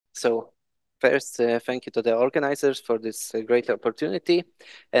So first, thank you to the organizers for this great opportunity.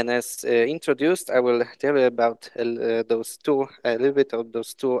 And as introduced, I will tell you about those two, a little bit of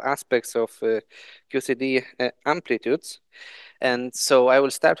those two aspects of QCD amplitudes. And so I will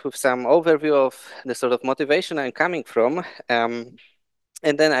start with some overview of the sort of motivation I'm coming from.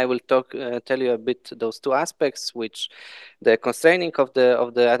 And then I will tell you a bit those two aspects, which the constraining of the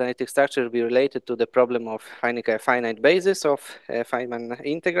analytic structure will be related to the problem of finding a finite basis of Feynman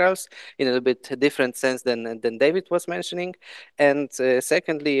integrals in a little bit different sense than David was mentioning. And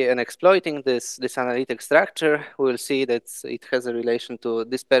secondly, in exploiting this analytic structure, we will see that it has a relation to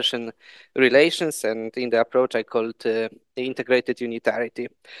dispersion relations, and in the approach I called integrated unitarity.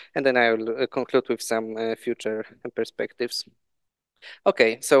 And then I will conclude with some future perspectives.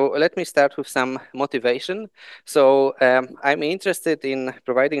 Okay, so let me start with some motivation. So I'm interested in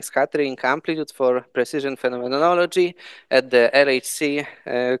providing scattering amplitudes for precision phenomenology at the LHC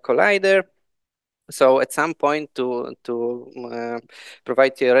collider. So at some point to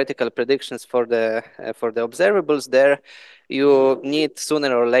provide theoretical predictions for the observables there, you need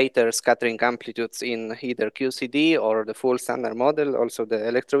sooner or later scattering amplitudes in either QCD or the full standard model, also the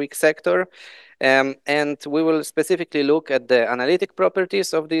electroweak sector. And we will specifically look at the analytic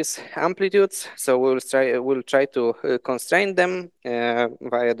properties of these amplitudes. So we'll try to constrain them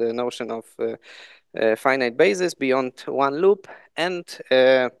via the notion of finite basis beyond one loop and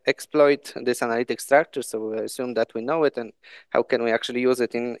exploit this analytic structure. So we assume that we know it, and how can we actually use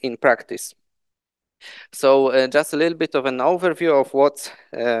it in practice. So just a little bit of an overview of what's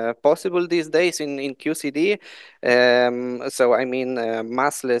possible these days in QCD. So I mean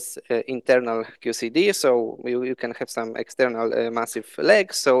massless internal QCD. So you can have some external massive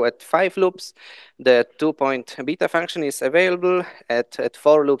legs. So at 5 loops, the 2-point beta function is available. At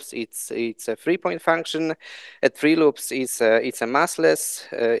 4 loops, it's a 3-point function. At 3 loops, it's a massless,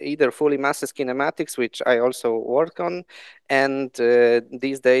 either fully massless kinematics, which I also work on. And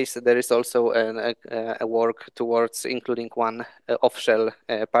these days, there is also a work towards including one off-shell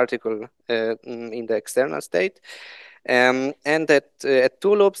particle in the external state. And at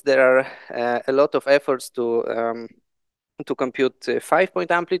 2 loops, there are a lot of efforts to compute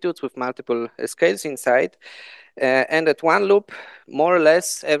 5-point amplitudes with multiple scales inside. And at 1 loop, more or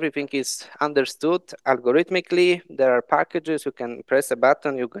less, everything is understood algorithmically. There are packages, you can press a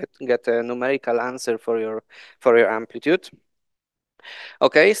button, you get a numerical answer for your amplitude.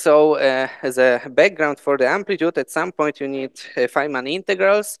 Okay, so as a background for the amplitude, at some point you need Feynman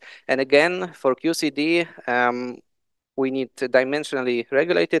integrals. And again, for QCD, we need dimensionally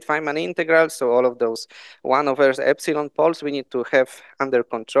regulated Feynman integrals. So all of those 1/epsilon poles we need to have under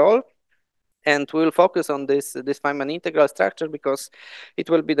control. And we'll focus on this Feynman integral structure because it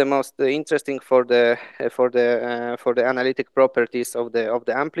will be the most interesting for the analytic properties of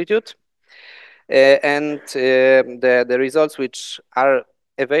the amplitude. And the results which are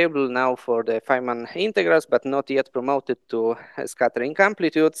available now for the Feynman integrals, but not yet promoted to scattering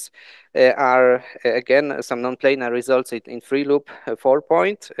amplitudes, are again some non-planar results in 3-loop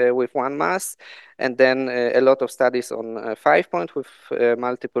 4-point with one mass, and then a lot of studies on 5-point with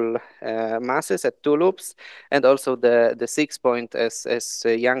multiple masses at 2 loops, and also the 6-point, as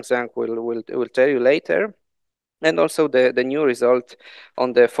Yang Zhang will tell you later. And also the new result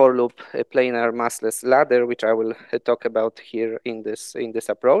on the 4-loop planar massless ladder, which I will talk about here in this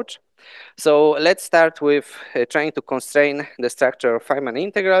approach. So let's start with trying to constrain the structure of Feynman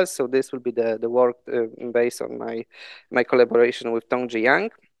integrals. So this will be the work based on my collaboration with Tongji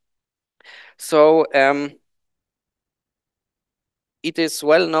Yang. So it is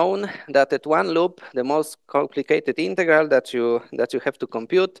well known that at 1 loop, the most complicated integral that you have to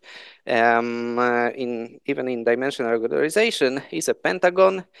compute, even in dimensional regularization, is a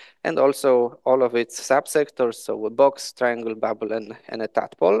pentagon, and also all of its subsectors, so a box, triangle, bubble, and a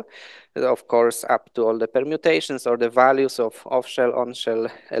tadpole. Of course, up to all the permutations or the values of off-shell, on-shell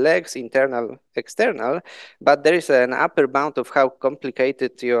legs, internal, external. But there is an upper bound of how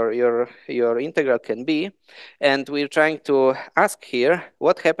complicated your integral can be. And we're trying to ask here,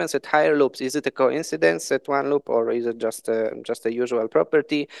 what happens at higher loops? Is it a coincidence at 1 loop, or is it just a usual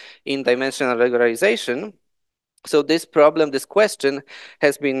property in dimensional regularization? So this question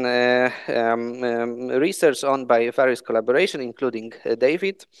has been researched on by various collaboration, including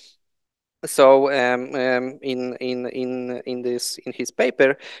David. So in his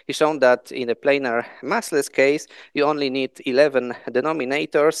paper, he shown that in a planar massless case, you only need 11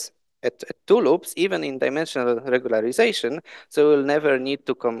 denominators at two loops, even in dimensional regularization. So we'll never need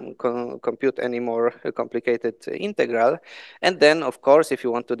to compute any more complicated integral. And then, of course, if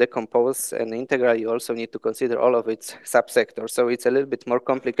you want to decompose an integral, you also need to consider all of its subsectors. So it's a little bit more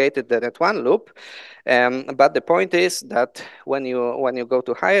complicated than at one loop. But the point is that when you go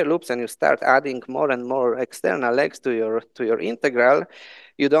to higher loops and you start adding more and more external legs to your integral,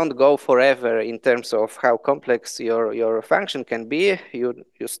 you don't go forever in terms of how complex your function can be. You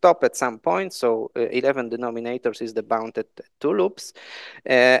stop at some point. So 11 denominators is the bound at two loops.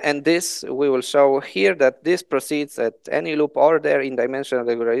 And this, we will show here that this proceeds at any loop order in dimensional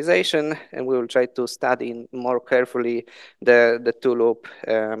regularization. And we will try to study more carefully the two loop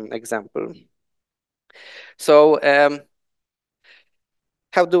example. So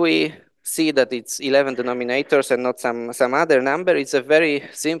how do we see that it's 11 denominators and not some other number? It's a very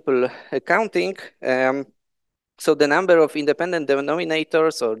simple counting. So the number of independent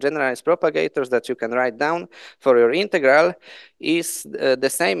denominators or generalized propagators that you can write down for your integral is the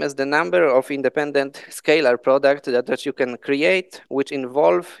same as the number of independent scalar product that you can create, which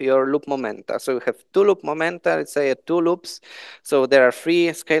involve your loop momenta. So you have two loop momenta, let's say at two loops. So there are three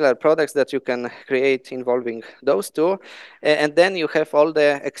scalar products that you can create involving those two. And then you have all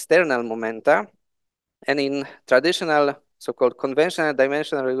the external momenta. And in traditional so-called conventional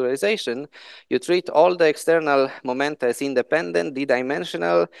dimensional regularization, you treat all the external momenta as independent,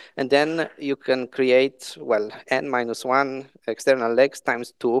 d-dimensional, and then you can create, well, n minus 1 external legs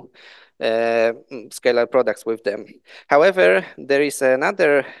times 2 scalar products with them. However, there is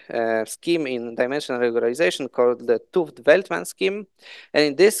another scheme in dimensional regularization called the 't-Veltman scheme. And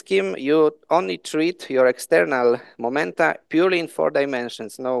in this scheme, you only treat your external momenta purely in 4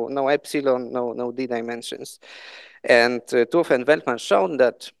 dimensions, no epsilon, no d dimensions. And 't and Veltman shown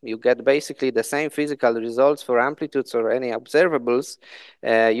that you get basically the same physical results for amplitudes or any observables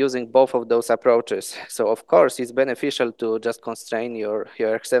using both of those approaches. So of course, it's beneficial to just constrain your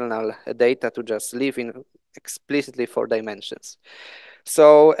external data to just live in explicitly 4 dimensions.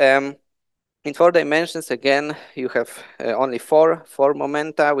 So in 4 dimensions, again, you have only four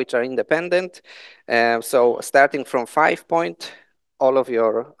momenta which are independent. So starting from 5 point, all of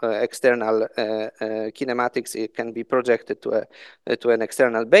your external kinematics, it can be projected to an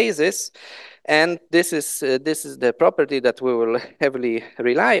external basis. And this is the property that we will heavily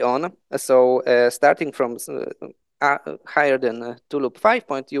rely on. So starting from higher than 2 loop 5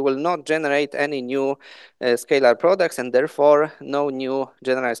 point, you will not generate any new scalar products and therefore no new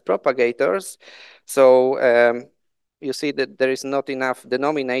generalized propagators. So you see that there is not enough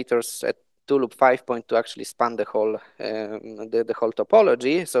denominators at 2 loop 5 point to actually span the whole the whole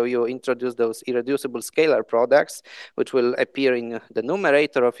topology. So you introduce those irreducible scalar products, which will appear in the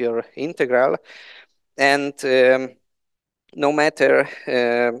numerator of your integral. And no matter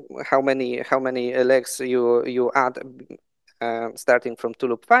how many legs you add starting from 2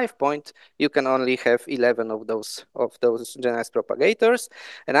 loop 5 point, you can only have 11 of those generalized propagators.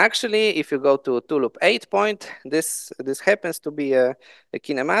 And actually, if you go to 2 loop 8 point, this happens to be a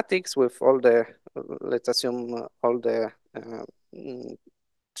kinematics with all the, let's assume all the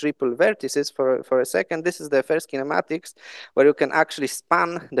triple vertices for a second. This is the first kinematics where you can actually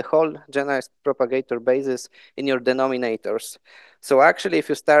span the whole generalized propagator basis in your denominators. So actually, if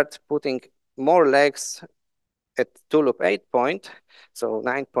you start putting more legs at 2 loop 8 point, so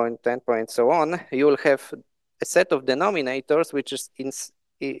 9 point, 10 point, so on, you will have a set of denominators which is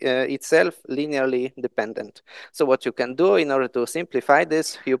itself linearly dependent. So what you can do in order to simplify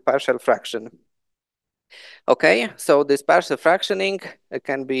this, you partial fraction. Okay, so this partial fractioning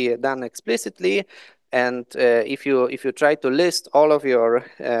can be done explicitly, and if you try to list all of your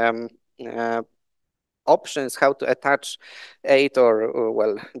options how to attach 8 or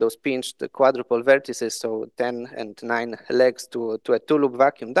well, those pinched quadruple vertices, so 10 and 9 legs to a 2 loop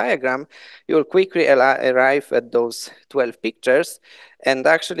vacuum diagram, you will quickly arrive at those 12 pictures. And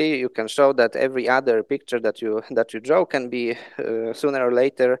actually, you can show that every other picture that you draw can be sooner or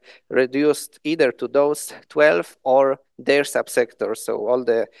later reduced either to those 12 or their subsectors, so all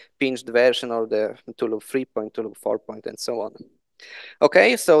the pinched version or the 2 loop 3 point, 2 loop 4 point, and so on.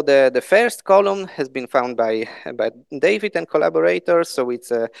 Okay, so the first column has been found by David and collaborators. So it's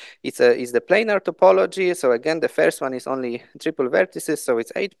the planar topology. So again, the first one is only triple vertices, so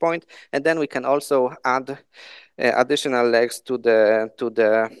it's 8 point, and then we can also add additional legs to the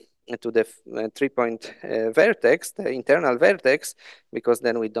 3 point vertex, the internal vertex, because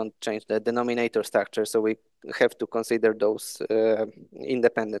then we don't change the denominator structure. So we have to consider those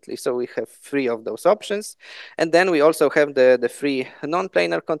independently. So we have 3 of those options. And then we also have the free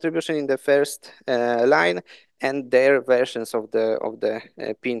non-planar contribution in the first line, and their versions of the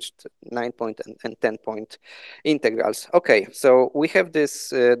pinched 9-point and 10-point integrals. Okay, so we have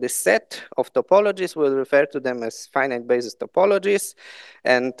this set of topologies. We'll refer to them as finite basis topologies.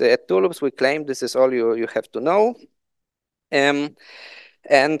 And at 2 loops, we claim this is all you have to know.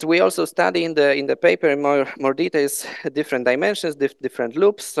 And we also study in the paper in more details different dimensions, different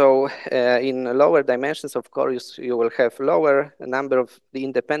loops. So in lower dimensions, of course, you will have lower number of the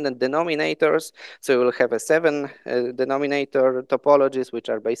independent denominators. So you will have a 7 denominator topologies, which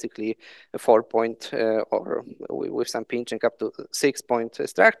are basically a 4-point or with some pinching up to 6-point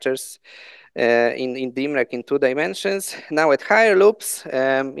structures. In DMREC in 2 dimensions. Now at higher loops,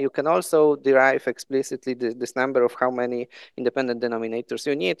 you can also derive explicitly this number of how many independent denominators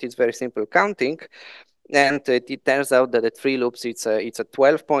you need. It's very simple counting. And it turns out that at 3 loops, it's a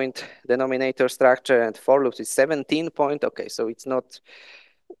 12-point denominator structure, and 4 loops is 17-point. Okay, so it's not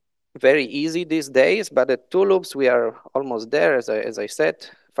very easy these days, but at 2 loops, we are almost there, as I said.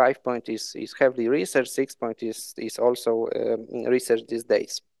 5-point is heavily researched, 6-point is also researched these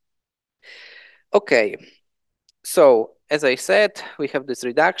days. Okay, so as I said, we have this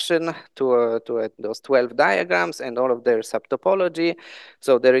reduction to those 12 diagrams and all of their subtopology.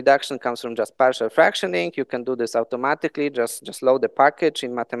 So the reduction comes from just partial fractioning. You can do this automatically. Just load the package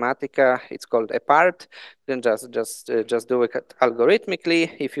in Mathematica. It's called apart. Then just do it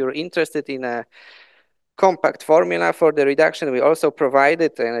algorithmically. If you're interested in a compact formula for the reduction, we also provide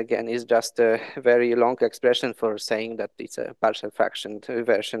it. And again, it's just a very long expression for saying that it's a partial fraction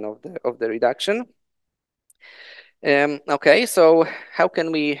version of the reduction. Okay, so how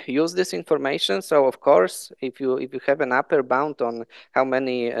can we use this information? So of course, if you have an upper bound on how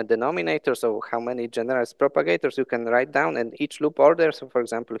many denominators or how many generalized propagators you can write down in each loop order. So for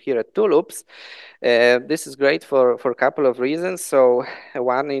example, here at 2 loops, this is great for a couple of reasons. So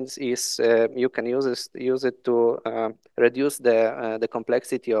one is you can use it to reduce the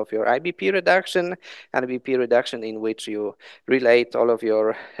complexity of your IBP reduction, IBP reduction in which you relate all of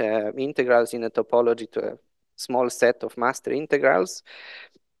your integrals in a topology to a small set of master integrals.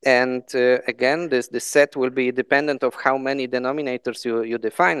 And again, this set will be dependent of how many denominators you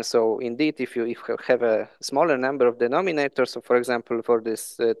define. So indeed, if you have a smaller number of denominators, so for example, for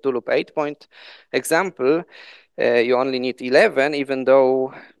this 2-loop 8-point example, you only need 11, even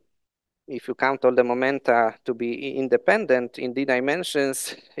though if you count all the momenta to be independent in D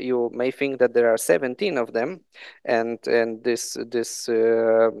dimensions, you may think that there are 17 of them, and this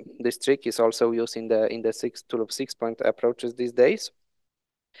trick is also used in the 2-loop 6-point approaches these days.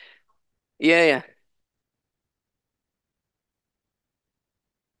 Yeah.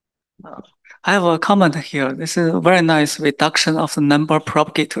 I have a comment here. This is a very nice reduction of the number of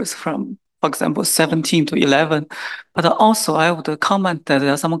propagators from, for example, 17 to 11. But also, I would comment that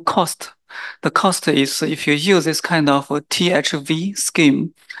there's some cost. The cost is if you use this kind of a THV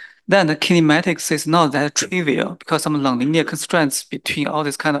scheme, then the kinematics is not that trivial because some nonlinear constraints between all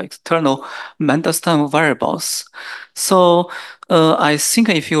these kind of external Mandelstam variables. So I think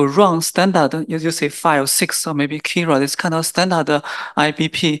if you run standard, you say 5, 6, or maybe Kira, this kind of standard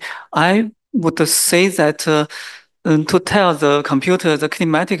IBP, I would say that to tell the computer the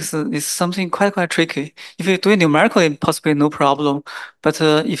kinematics is something quite tricky. If you do it numerically, possibly no problem. But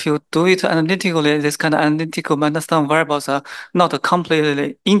if you do it analytically, this kind of analytical Mandelstam variables are not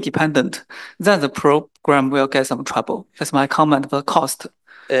completely independent, then the program will get some trouble. That's my comment for cost.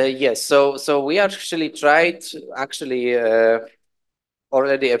 Yes, so we actually tried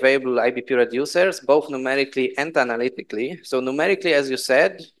already available IBP reducers, both numerically and analytically. So numerically, as you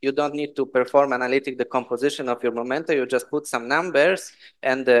said, you don't need to perform analytic decomposition of your momenta. You just put some numbers,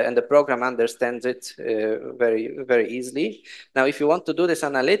 and the program understands it very easily. Now, if you want to do this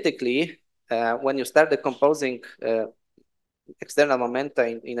analytically, when you start decomposing external momenta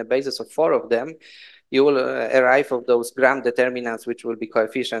in a basis of 4 of them, you will arrive at those gram determinants, which will be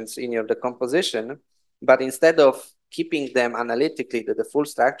coefficients in your decomposition. But instead of keeping them analytically, the full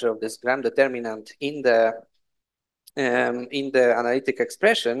structure of this gram determinant in the analytic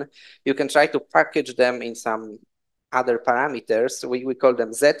expression, you can try to package them in some other parameters. We call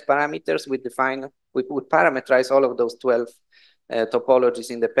them Z parameters. We would parameterize all of those 12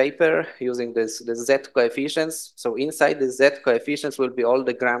 topologies in the paper using the Z coefficients. So inside the Z coefficients will be all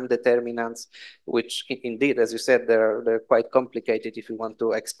the gram determinants, which indeed, as you said, they're quite complicated if you want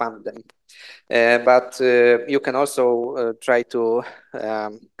to expand them. But you can also try to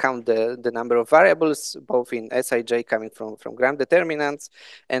count the number of variables, both in Sij coming from gram determinants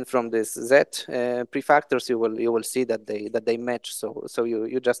and from this Z prefactors. You will see that they match. So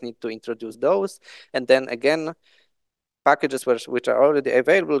you just need to introduce those, and then again, packages which are already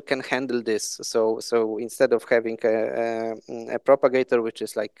available can handle this. So instead of having a propagator which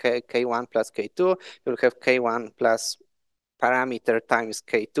is like K1 plus K2, you'll have K1 plus parameter times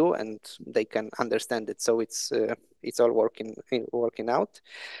K2, and they can understand it. So it's all working out.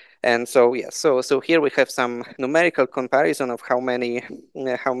 And so yeah, so here we have some numerical comparison of what's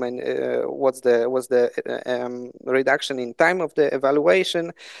the reduction in time of the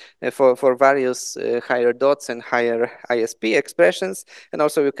evaluation for various higher dots and higher ISP expressions. And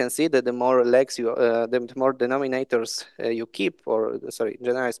also you can see that the more legs the more denominators you keep, or sorry,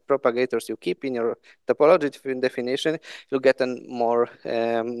 generalized propagators you keep in your topology definition, you'll get more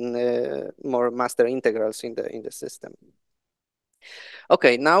master integrals in the system.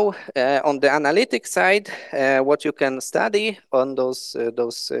 Okay, now on the analytic side, what you can study on those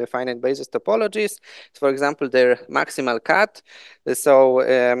finite basis topologies, for example, their maximal cut.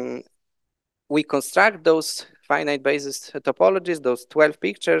 So we construct those finite basis topologies, those 12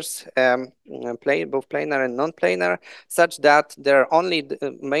 pictures, both planar and non-planar, such that they're only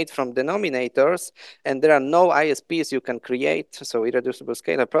made from denominators, and there are no ISPs you can create, so irreducible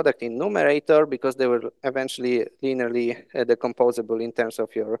scalar product in numerator, because they will eventually linearly decomposable in terms of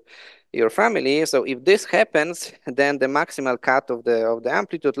your family. So if this happens, then the maximal cut of the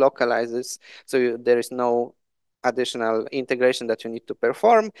amplitude localizes, so there is no additional integration that you need to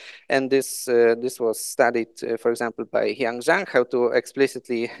perform. And this was studied, for example, by Yang Zhang, how to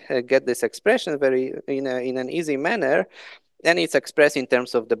explicitly get this expression in an easy manner. And it's expressed in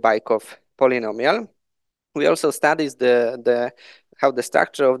terms of the Bykov polynomial. We also studied how the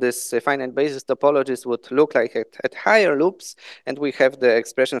structure of this finite basis topologies would look like at higher loops, and we have the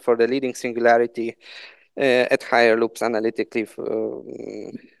expression for the leading singularity at higher loops analytically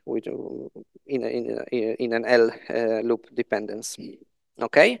in an L loop dependence.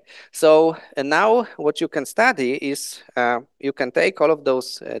 Okay, so now what you can study is you can take all of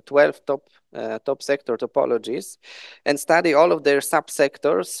those 12 top sector topologies and study all of their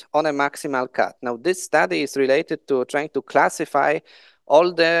subsectors on a maximal cut. Now this study is related to trying to classify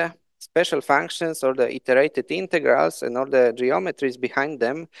all the special functions or the iterated integrals and all the geometries behind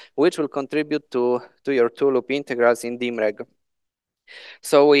them, which will contribute to your two-loop integrals in DIMREG.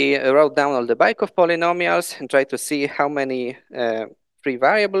 So we wrote down all the Bykov polynomials and tried to see how many free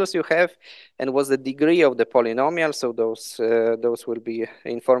variables you have and what's the degree of the polynomial. So those will be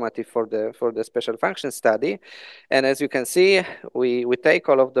informative for the special function study. And as you can see, we take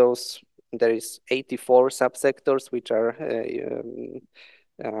all of those. There is 84 subsectors which are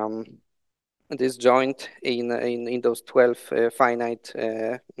disjoint in those 12 finite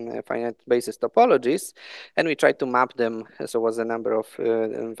basis topologies, and we try to map them. So what's the number of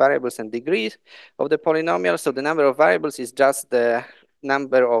variables and degrees of the polynomial? So the number of variables is just the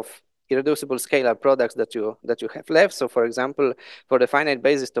number of irreducible scalar products that you have left. So for example, for the finite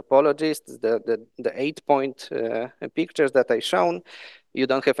basis topologies, the 8-point pictures that I shown, you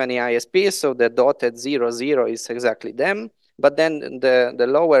don't have any ISPs, so the dot at 0, 0 is exactly them. But then the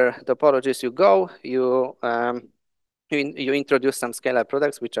lower topologies you go, you introduce some scalar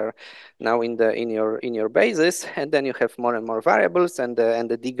products which are now in your basis, and then you have more and more variables, and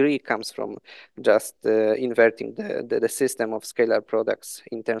the degree comes from just inverting the system of scalar products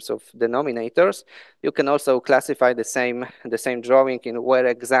in terms of denominators. You can also classify the same drawing in where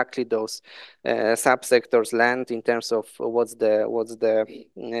exactly those subsectors land in terms of what's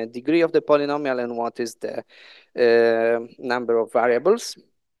the degree of the polynomial and what is the number of variables.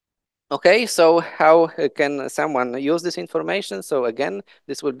 Okay, so how can someone use this information? So again,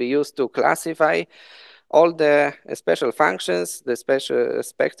 this will be used to classify all the special functions, the special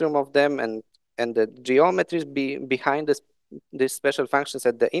spectrum of them, and the geometries behind these special functions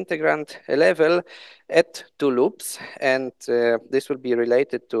at the integrand level at two loops. And this will be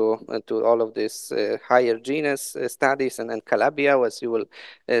related to all of these higher genus studies and Calabi-Yau, as you will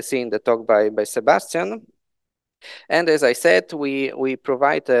see in the talk by Sebastian. And as I said, we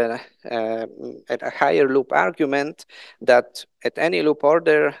provide a higher loop argument that at any loop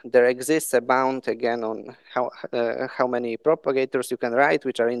order, there exists a bound again on how many propagators you can write,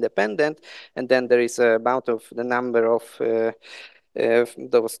 which are independent. And then there is a bound of the number of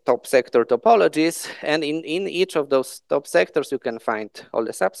those top sector topologies, and in each of those top sectors you can find all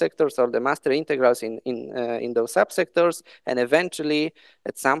the subsectors, all the master integrals in those subsectors, and eventually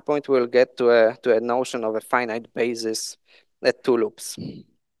at some point we'll get to a notion of a finite basis at two loops.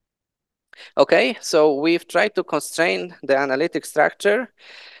 Okay, so we've tried to constrain the analytic structure.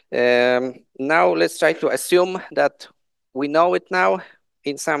 Now let's try to assume that we know it now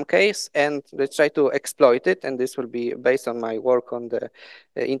in some case, and let's try to exploit it. And this will be based on my work on the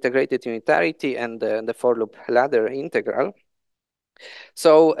integrated unitarity and the for-loop ladder integral.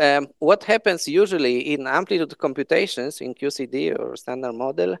 So what happens usually in amplitude computations in QCD or standard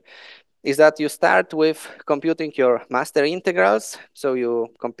model is that you start with computing your master integrals. So you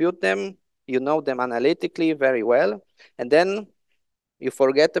compute them, you know them analytically very well, and then you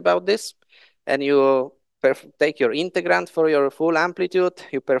forget about this, and you take your integrand for your full amplitude,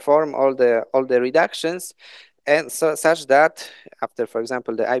 you perform all the reductions, and so such that after, for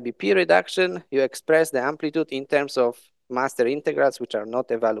example, the IBP reduction, you express the amplitude in terms of master integrals which are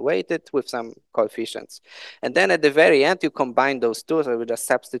not evaluated with some coefficients. And then at the very end, you combine those two, so we just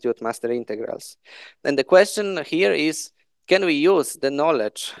substitute master integrals. And the question here is, can we use the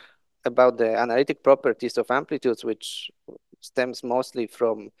knowledge about the analytic properties of amplitudes, which stems mostly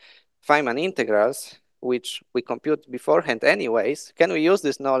from Feynman integrals, which we compute beforehand anyways? Can we use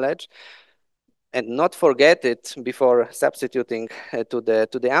this knowledge and not forget it before substituting to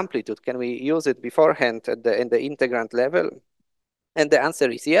the amplitude? Can we use it beforehand at the integrand level? And the answer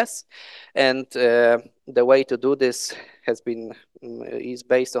is yes. And the way to do this has been is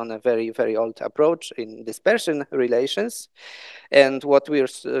based on a very old approach in dispersion relations. And what we're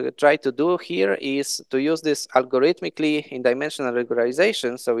trying to do here is to use this algorithmically in dimensional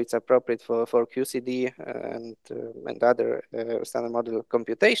regularization, so it's appropriate for QCD and other standard model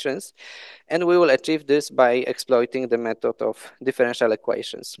computations. And we will achieve this by exploiting the method of differential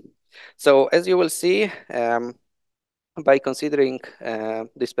equations. So as you will see, by considering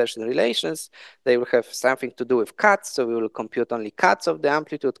dispersion relations, they will have something to do with cuts. So we will compute only cuts of the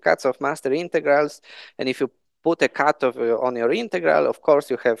amplitude, cuts of master integrals. And if you put a cut on your integral, of course,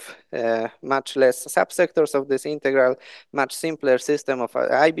 you have much less subsectors of this integral, much simpler system of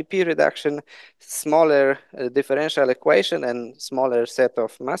IBP reduction, smaller differential equation, and smaller set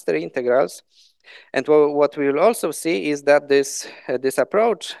of master integrals. And what we will also see is that this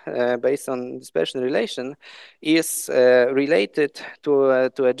approach based on dispersion relation is related to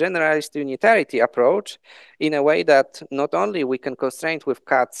a generalized unitarity approach in a way that not only we can constrain with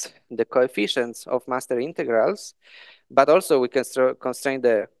cuts the coefficients of master integrals, but also we can constrain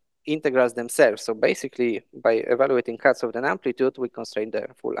the integrals themselves. So basically, by evaluating cuts of an amplitude, we constrain the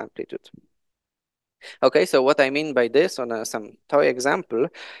full amplitude. Okay, so what I mean by this on some toy example.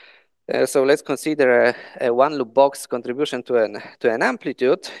 So let's consider a one loop box contribution to an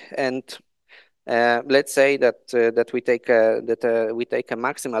amplitude, and let's say that we take a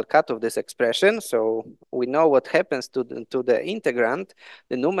maximal cut of this expression. So we know what happens to the integrand.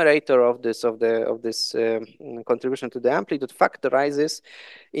 The numerator of this contribution to the amplitude factorizes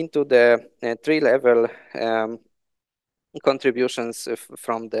into the tree-level contributions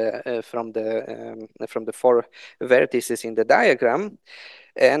from the four vertices in the diagram.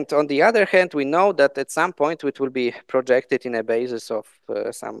 And on the other hand, we know that at some point it will be projected in a basis of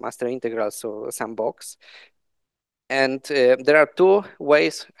some master integrals, so some box. And there are two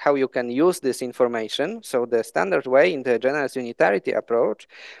ways how you can use this information. So the standard way in the generalized unitarity approach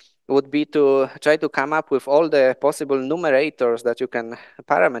would be to try to come up with all the possible numerators that you can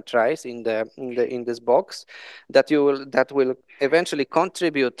parameterize in this box that will eventually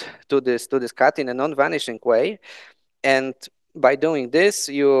contribute to this cut in a non-vanishing way. And by doing this,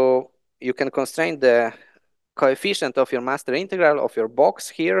 you can constrain the coefficient of your master integral of your box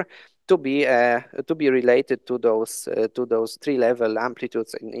here to be related to those tree-level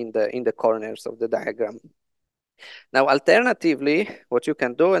amplitudes in the corners of the diagram. Now, alternatively, what you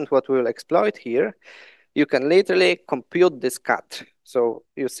can do and what we will exploit here, you can literally compute this cut. So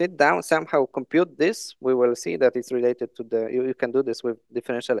you sit down, somehow compute this. We will see that it's related to you can do this with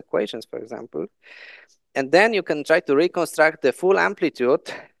differential equations, for example. And then you can try to reconstruct the full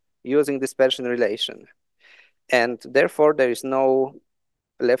amplitude using dispersion relation. And therefore, there is no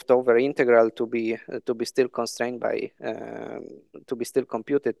leftover integral to be still constrained by to be still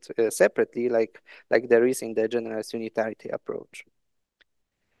computed separately, like there is in the generalized unitarity approach.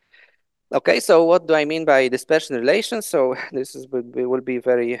 Okay, so what do I mean by dispersion relation? So this will be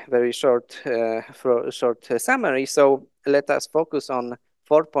very short summary. So let us focus on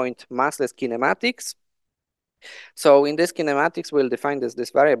 4-point massless kinematics. So in this kinematics, we'll define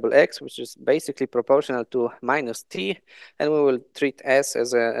this variable x, which is basically proportional to minus t, and we will treat s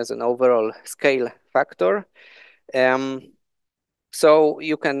as an overall scale factor. So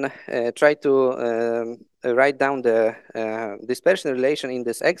you can try to write down the dispersion relation in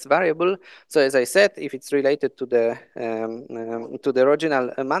this x variable. So as I said, if it's related to the original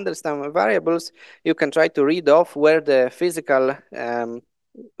Mandelstam variables, you can try to read off where the physical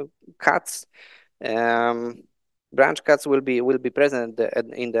cuts, branch cuts will be present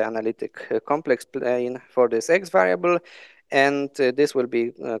in the analytic complex plane for this x variable, and this will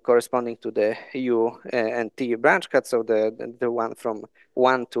be corresponding to the u and t branch cut. So the one from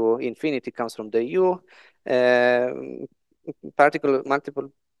 1 to infinity comes from the u particle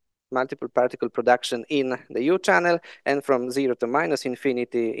multiple particle production in the u channel, and from 0 to minus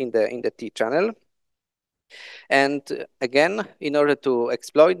infinity in the t channel. And again, in order to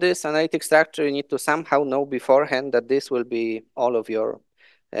exploit this analytic structure, you need to somehow know beforehand that this will be all of your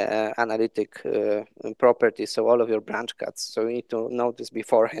analytic properties, so all of your branch cuts. So you need to know this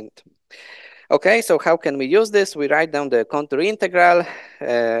beforehand. Okay, so how can we use this? We write down the contour integral,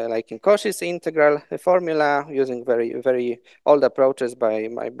 like in Cauchy's integral formula, using very old approaches by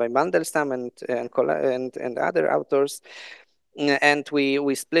Mandelstam and other authors. And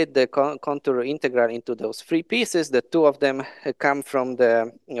we split the contour integral into those three pieces. The two of them come from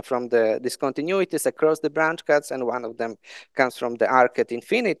the discontinuities across the branch cuts, and one of them comes from the arc at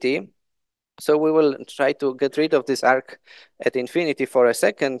infinity. So we will try to get rid of this arc at infinity for a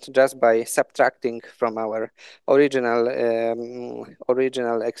second, just by subtracting from our original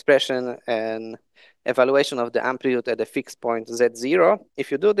expression and evaluation of the amplitude at a fixed point z0.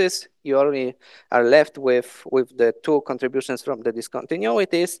 If you do this, you only are left with the two contributions from the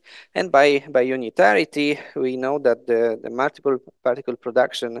discontinuities, and by unitarity, we know that the multiple particle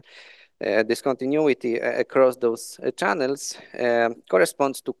production discontinuity across those channels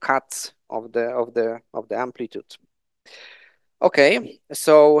corresponds to cuts of the amplitude. Okay,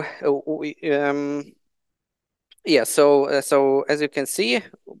 so yeah, so as you can see,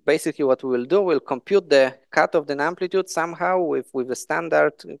 basically what we will do, we'll compute the cut of the amplitude somehow with the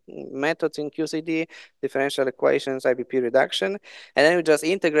standard methods in QCD, differential equations, IBP reduction, and then we just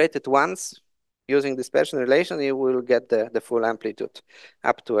integrate it once using dispersion relation. You will get the full amplitude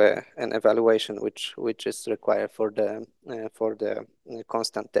up to an evaluation which is required for the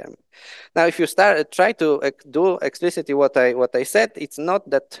constant term. Now, if you try to do explicitly what I said, it's not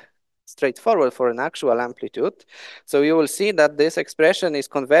that straightforward for an actual amplitude. So you will see that this expression is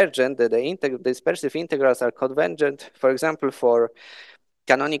convergent, that the dispersive integrals are convergent, for example, for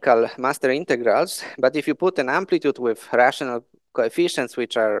canonical master integrals. But if you put an amplitude with rational coefficients,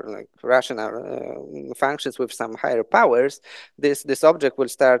 which are like rational functions with some higher powers, this object will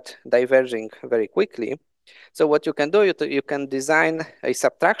start diverging very quickly. So what you can do, you can design a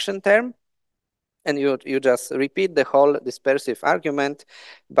subtraction term, and you just repeat the whole dispersive argument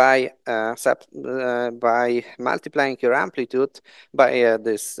by multiplying your amplitude by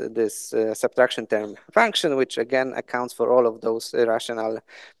this subtraction term function, which again accounts for all of those irrational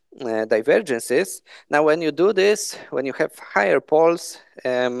divergences. Now, when you do this, when you have higher poles,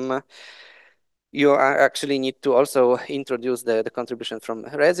 you actually need to introduce the contribution from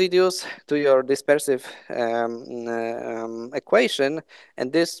residues to your dispersive equation,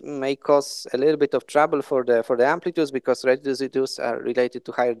 and this may cause a little bit of trouble for the amplitudes, because residues are related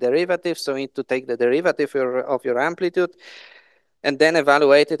to higher derivatives. So you need to take the derivative of your amplitude and then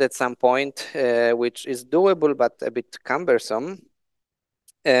evaluate it at some point, which is doable but a bit cumbersome.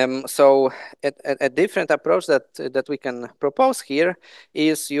 So a different approach that we can propose here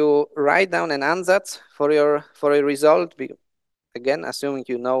is you write down an ansatz for a result, again assuming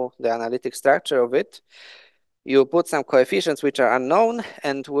you know the analytic structure of it. You put some coefficients which are unknown,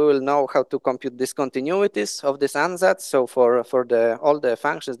 and we will know how to compute discontinuities of this ansatz. So for all the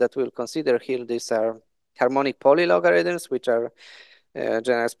functions that we'll consider here, these are harmonic polylogarithms, which are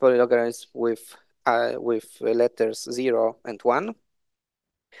generalized polylogarithms with letters 0 and 1.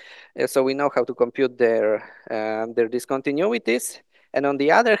 So we know how to compute their discontinuities. And on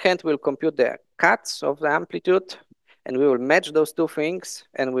the other hand, we'll compute the cuts of the amplitude, and we will match those two things,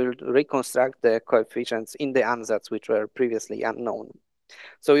 and we'll reconstruct the coefficients in the ansatz, which were previously unknown.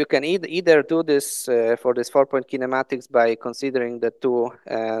 So you can either do this for this 4-point kinematics by considering the two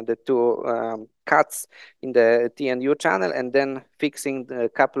cuts in the T and U channel, and then fixing a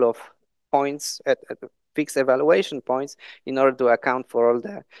couple of points at fixed evaluation points in order to account for all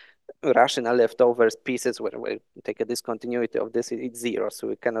the rational leftovers pieces where we take a discontinuity of this, it's 0, so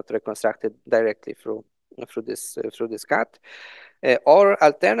we cannot reconstruct it directly through this cut. Or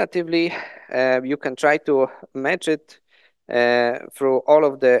alternatively, you can try to match it through all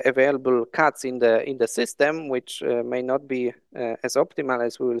of the available cuts in the system, which may not be as optimal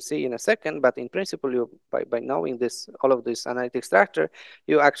as we will see in a second. But in principle, you by knowing this all of this analytic structure,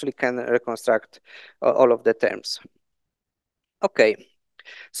 you actually can reconstruct all of the terms. Okay.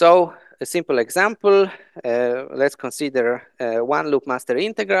 So a simple example, let's consider one loop master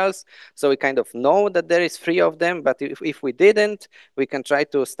integrals. So we kind of know that there is three of them, but if we didn't, we can try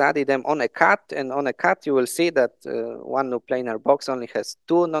to study them on a cut. And on a cut, you will see that one loop planar box only has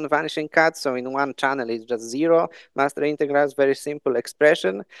two non-vanishing cuts. So in one channel, it's just zero master integrals, very simple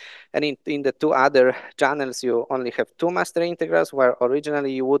expression. And in the two other channels, you only have two master integrals, where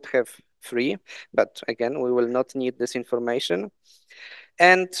originally you would have three. But again, we will not need this information.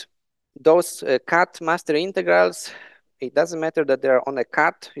 And those cut master integrals, it doesn't matter that they're on a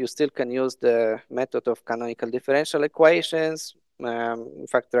cut. You still can use the method of canonical differential equations,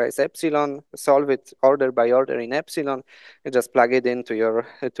 factorize epsilon, solve it order by order in epsilon, and just plug it into your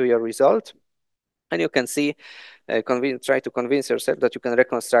result. And you can see, try to convince yourself that you can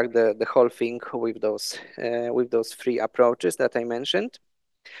reconstruct the whole thing with those three approaches that I mentioned.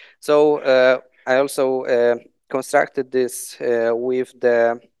 So I also constructed this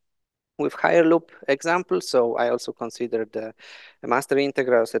with higher loop examples. So I also considered the master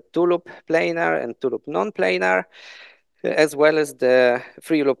integrals at two loop planar and two loop non-planar, as well as the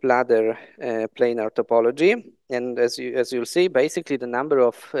three loop ladder planar topology. And as you'll see, basically the number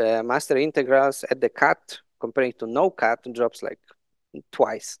of master integrals at the cut comparing to no cut drops like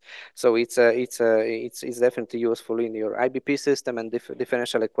twice. So it's definitely useful in your IBP system and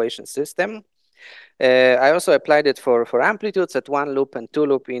differential equation system. I also applied it for amplitudes at one loop and two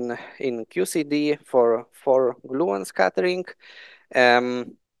loop in QCD for gluon scattering.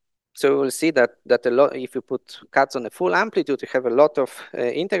 So we'll see that a lot, if you put cuts on a full amplitude, you have a lot of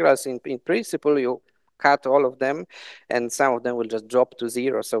integrals. In principle, you cut all of them, and some of them will just drop to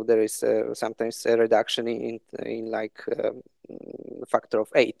zero. So there is sometimes a reduction in like factor of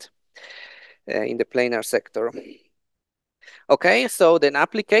 8 in the planar sector. Okay, so the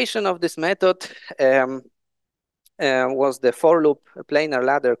application of this method was the for loop planar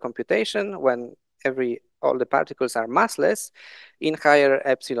ladder computation when all the particles are massless in higher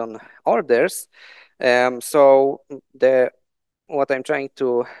epsilon orders. So what I'm trying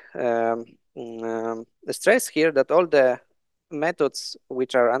to stress here, that all the methods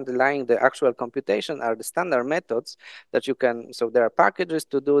which are underlying the actual computation are the standard methods that you can, so there are packages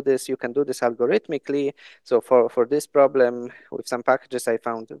to do this, you can do this algorithmically. So for this problem, with some packages, I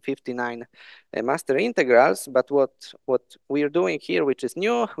found 59 master integrals, but what we're doing here, which is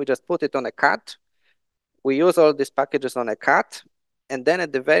new, we just put it on a cut. We use all these packages on a cut, and then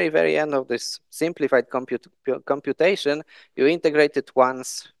at the very, very end of this simplified computation, you integrate it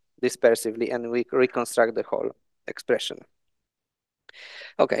once dispersively, and we reconstruct the whole expression.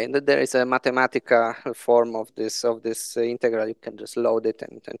 Okay, and there is a mathematical form of this integral. You can just load it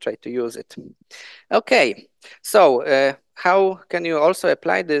and try to use it. Okay, so how can you also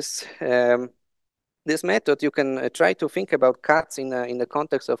apply this this method? You can try to think about cuts in the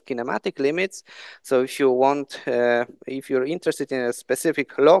context of kinematic limits. So if you want, if you're interested in a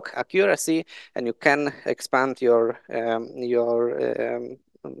specific log accuracy, and you can expand your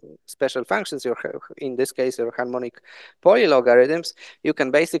special functions, in this case, your harmonic polylogarithms, you can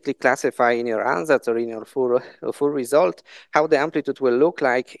basically classify in your ansatz or in your full result how the amplitude will look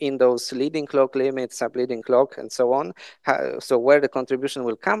like in those leading log limits, subleading log, and so on. So where the contribution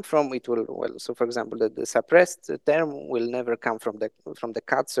will come from, it will, well, so for example, the suppressed term will never come from the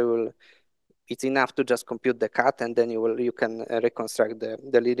cut, so it's enough to just compute the cut, and then you can reconstruct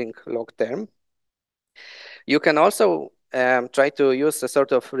the leading log term. You can also try to use a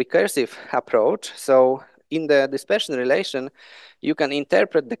sort of recursive approach. So in the dispersion relation, you can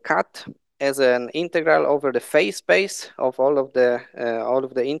interpret the cut as an integral over the phase space of all of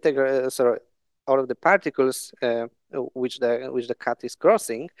the integrals, or all of the particles which the cut is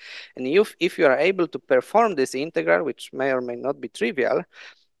crossing. And if you are able to perform this integral, which may or may not be trivial,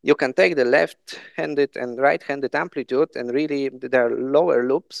 you can take the left-handed and right-handed amplitude, and really there are lower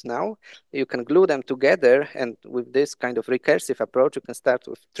loops now. You can glue them together, and with this kind of recursive approach, you can start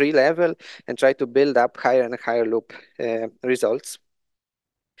with tree level and try to build up higher and higher loop results.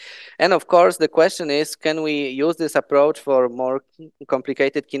 And of course, the question is, can we use this approach for more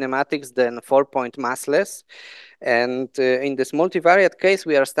complicated kinematics than 4-point massless? And in this multivariate case,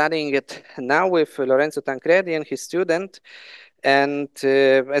 we are studying it now with Lorenzo Tancredi and his student. And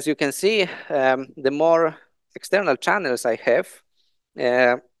as you can see, the more external channels I have,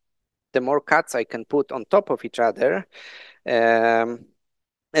 the more cuts I can put on top of each other. And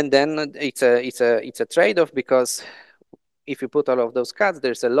then it's a trade-off, because if you put all of those cuts,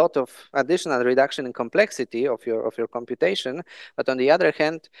 there's a lot of additional reduction in complexity of your computation. But on the other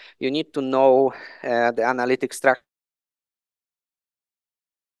hand, you need to know the analytic structure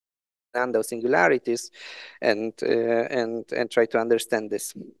and those singularities, and try to understand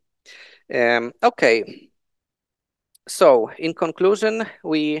this. Okay. So, in conclusion,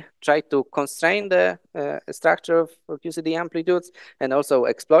 we try to constrain the structure of QCD amplitudes and also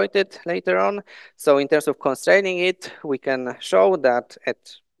exploit it later on. So, in terms of constraining it, we can show that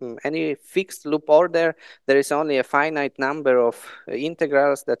at any fixed loop order, there is only a finite number of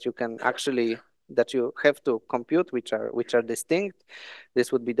integrals that you can actually have to compute, which are distinct.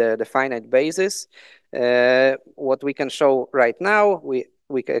 This would be the finite basis. What we can show right now, we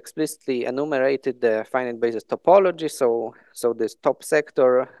explicitly enumerated the finite basis topology, so this top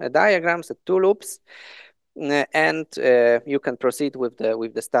sector diagrams at two loops, and you can proceed with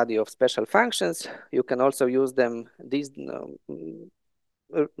the study of special functions. You can also use them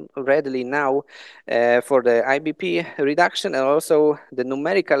readily now for the IBP reduction, and also the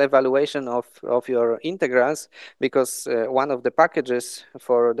numerical evaluation of your integrals, because one of the packages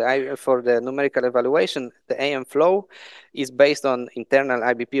for the numerical evaluation, the AM flow, is based on internal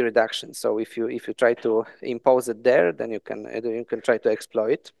IBP reduction. So if you try to impose it there, then you can try to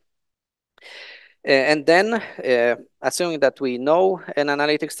exploit. And then, assuming that we know an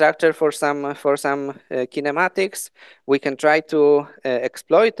analytic structure for some kinematics, we can try to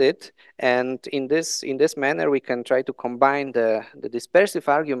exploit it. And in this manner, we can try to combine the dispersive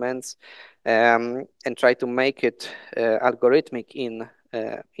arguments and try to make it algorithmic in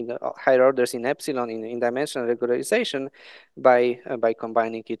the higher orders in epsilon in dimensional regularization by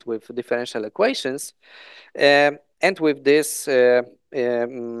combining it with differential equations. And with this,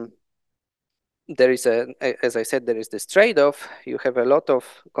 there is as I said, there is this trade-off. You have a lot of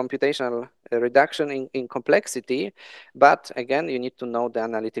computational reduction in complexity, but again, you need to know the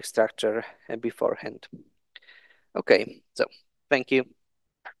analytic structure beforehand. Okay, so thank you.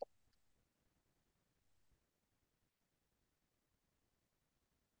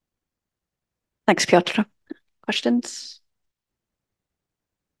 Thanks, Piotr. Questions?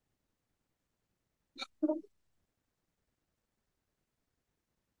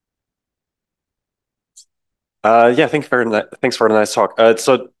 Yeah, thanks for the nice talk.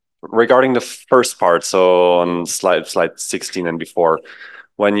 So regarding the first part, so on slide 16 and before,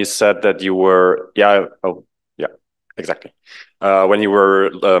 when you said that you were, exactly. When you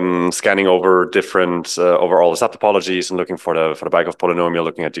were scanning over different over all the subtopologies and looking for the Bajkov polynomial,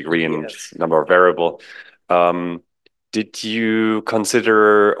 looking at degree and number of variable, did you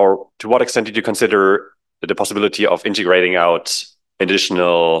consider, or to what extent did you consider the possibility of integrating out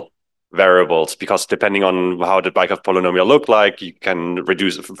additional variables? Because depending on how the Bajkov polynomial looked like, you can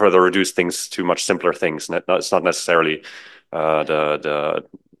further reduce things to much simpler things. It's not necessarily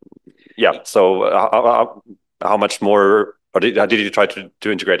So how much more, or did you try to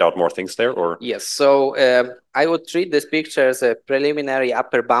integrate out more things there, or? Yes. So I would treat this picture as a preliminary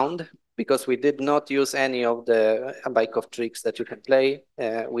upper bound, because we did not use any of the Bajkov tricks that you can play.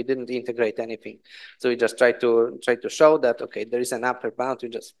 We didn't integrate anything. So we just try to show that, okay, there is an upper bound, you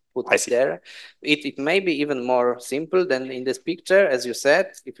just put it there. It may be even more simple than in this picture, as you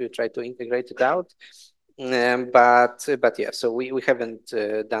said, if you try to integrate it out. But yeah, so we haven't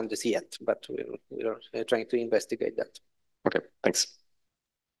done this yet, but we're trying to investigate that. Okay, thanks.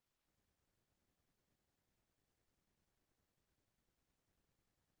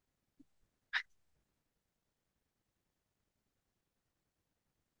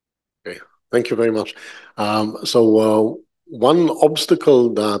 Okay, thank you very much. So one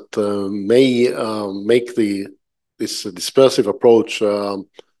obstacle that may make this dispersive approach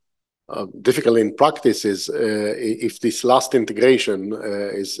difficult in practice is if this last integration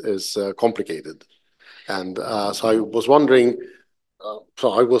is complicated. And so I was wondering, so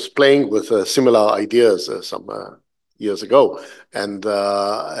I was playing with similar ideas some years ago, and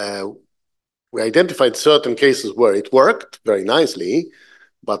we identified certain cases where it worked very nicely,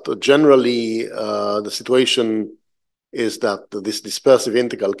 but generally the situation is that this dispersive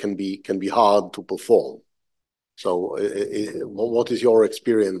integral can be hard to perform. So what is your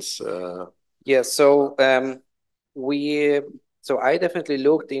experience? Yeah, so I definitely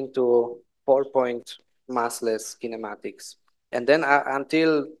looked into 4-point massless kinematics. And then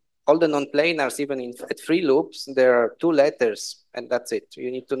until all the non-planars, even at free loops, there are 2 letters, and that's it.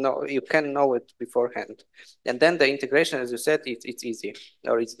 You need to know, you can know it beforehand. And then the integration, as you said, it's easy,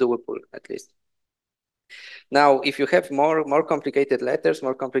 or it's doable at least. Now, if you have more complicated letters,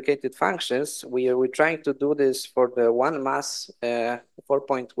 more complicated functions, we're trying to do this for the one mass,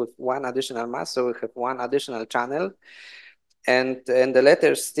 4-point with one additional mass, so we have one additional channel. And the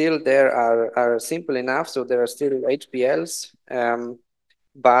letters still there are simple enough, so there are still HPLs.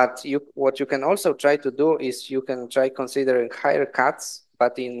 But what you can also try to do is you can try considering higher cuts,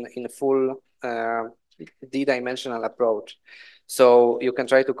 but in full D-dimensional approach. So you can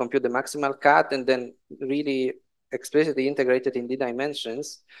try to compute the maximal cut and then really explicitly integrate it in D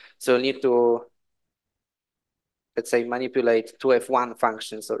dimensions. So you need to, let's say, manipulate 2F1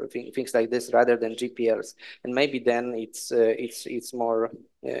 functions or things like this rather than GPLs. And maybe then it's more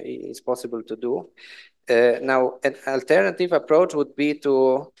it's possible to do. Now, an alternative approach would be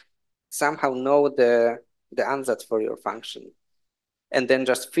to somehow know the ansatz for your function and then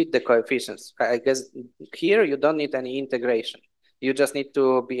just fit the coefficients. I guess here you don't need any integration. You just need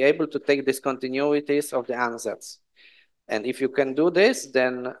to be able to take discontinuities of the ansatz. And if you can do this,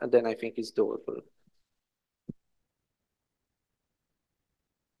 then I think it's doable.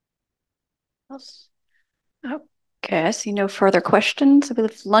 Okay, I see no further questions. I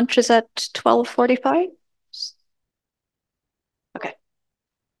believe lunch is at 12:45. Okay.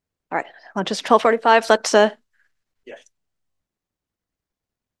 All right, lunch is 12:45. Let's Yes.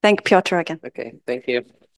 Thank Piotr again. Okay, thank you.